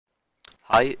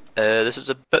Hi, this is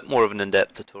a bit more of an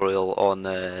in-depth tutorial on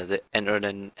the entering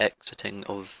and exiting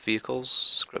of vehicles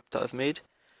script that I've made.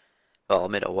 Well, I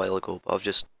made it a while ago, but I've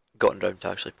just gotten down to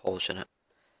actually polishing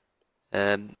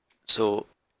it. So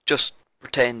just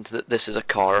pretend that this is a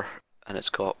car and it's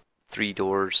got 3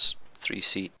 doors, 3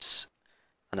 seats,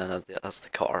 and then that's the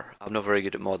car. I'm not very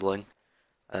good at modelling.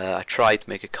 I tried to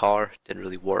make a car, didn't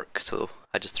really work, so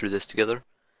I just threw this together.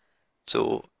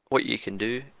 So what you can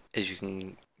do is you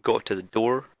can go up to the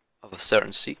door of a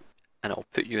certain seat and it'll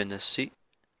put you in this seat.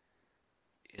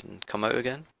 You can come out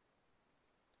again.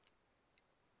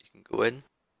 You can go in.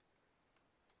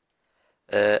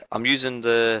 I'm using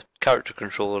the character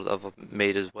controller that I've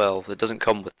made as well. It doesn't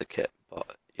come with the kit,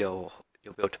 but you'll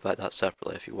be able to buy that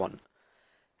separately if you want.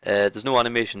 There's no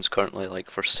animations currently,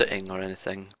 like for sitting or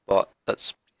anything, but I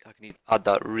can add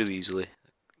that really easily,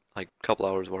 like a couple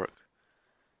hours work.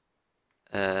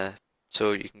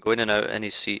 So you can go in and out any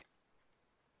seat.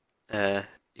 You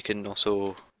can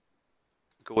also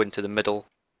go into the middle,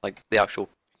 like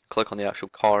click on the actual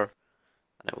car,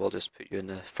 and it will just put you in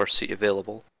the first seat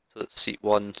available. So it's seat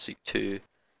 1, seat 2,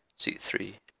 seat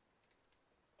 3.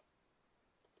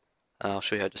 And I'll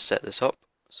show you how to set this up.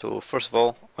 So first of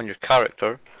all, on your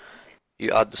character,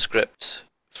 you add the script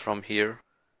from here,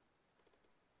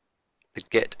 the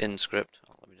get in script.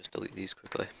 Let me just delete these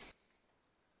quickly.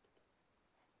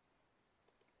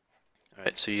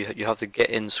 Alright, so you have the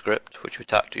get in script, which we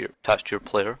attach to your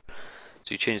player.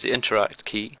 So you change the interact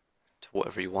key to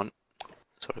whatever you want.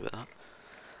 Sorry about that.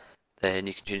 Then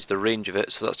you can change the range of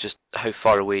it, so that's just how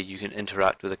far away you can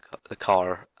interact with the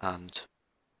car and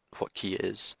what key it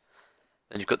is.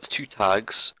 Then you've got the 2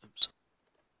 tags. Oops.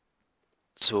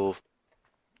 So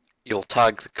you'll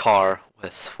tag the car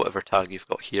with whatever tag you've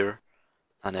got here,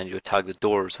 and then you'll tag the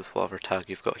doors with whatever tag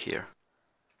you've got here.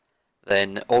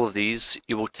 Then all of these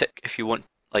you will tick if you want.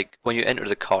 Like when you enter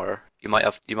the car, you might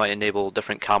enable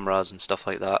different cameras and stuff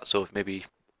like that. So if maybe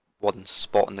one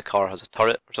spot in the car has a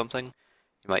turret or something,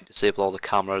 you might disable all the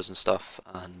cameras and stuff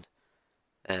and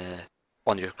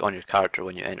on your character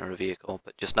when you enter a vehicle.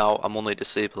 But just now I'm only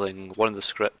disabling one of the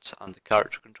scripts and the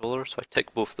character controller. So I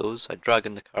tick both those. I drag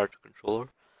in the character controller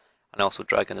and I also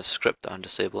drag in a script that I'm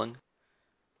disabling.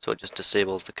 So it just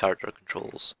disables the character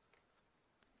controls.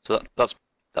 So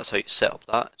that's how you set up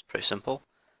that. It's pretty simple.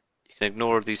 You can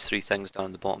ignore these 3 things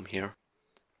down the bottom here.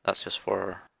 That's just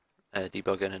for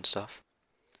debugging and stuff.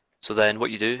 So then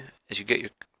what you do is you get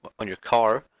on your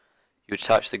car, you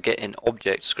attach the get in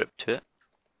object script to it,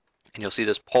 and you'll see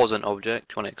this pause in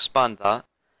object. You want to expand that,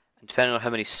 and depending on how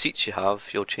many seats you have,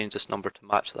 you'll change this number to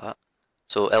match that.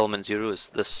 So element 0 is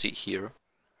this seat here.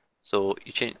 So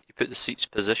you put the seat's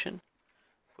position,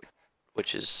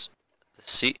 which is the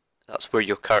seat. That's where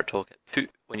your character will get put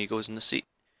when he goes in the seat.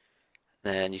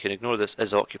 Then you can ignore this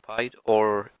as occupied,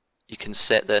 or you can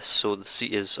set this so the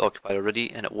seat is occupied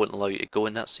already and it won't allow you to go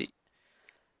in that seat.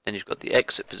 Then you've got the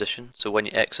exit position, so when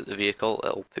you exit the vehicle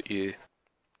it'll put you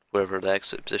wherever the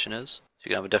exit position is. So you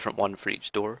can have a different one for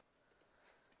each door.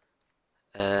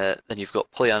 Then you've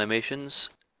got play animations.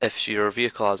 If your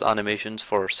vehicle has animations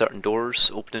for certain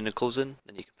doors opening and closing,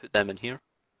 then you can put them in here.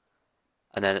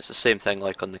 And then it's the same thing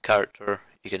like on the character.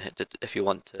 You can hit it if you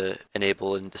want to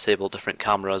enable and disable different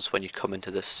cameras when you come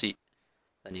into this seat,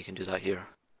 then you can do that here.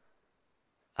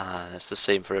 And it's the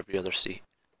same for every other seat.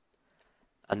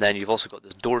 And then you've also got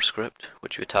this door script,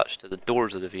 which you attach to the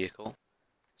doors of the vehicle.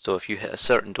 So if you hit a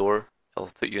certain door,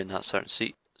 it'll put you in that certain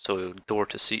seat. So door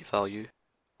to seat value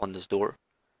on this door,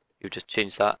 you just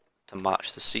change that to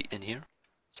match the seat in here.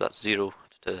 So that's 0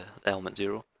 to element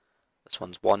 0. This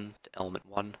one's 1 to element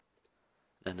 1.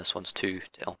 Then this one's 2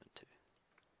 to element 2.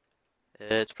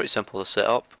 It's pretty simple to set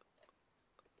up.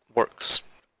 Works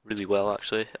really well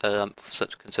actually.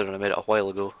 Considering I made it a while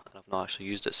ago and I've not actually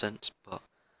used it since, but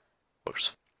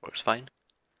works fine.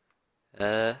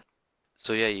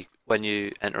 So yeah, when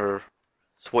you enter,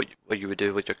 so what you would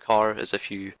do with your car is if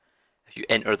you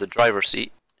enter the driver's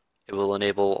seat, it will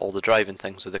enable all the driving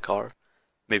things of the car.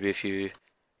 Maybe if you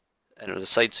enter the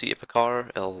side seat of a car,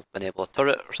 it'll enable a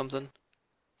turret or something.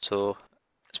 So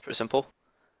it's pretty simple.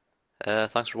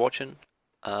 Thanks for watching,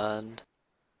 and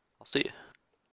I'll see you.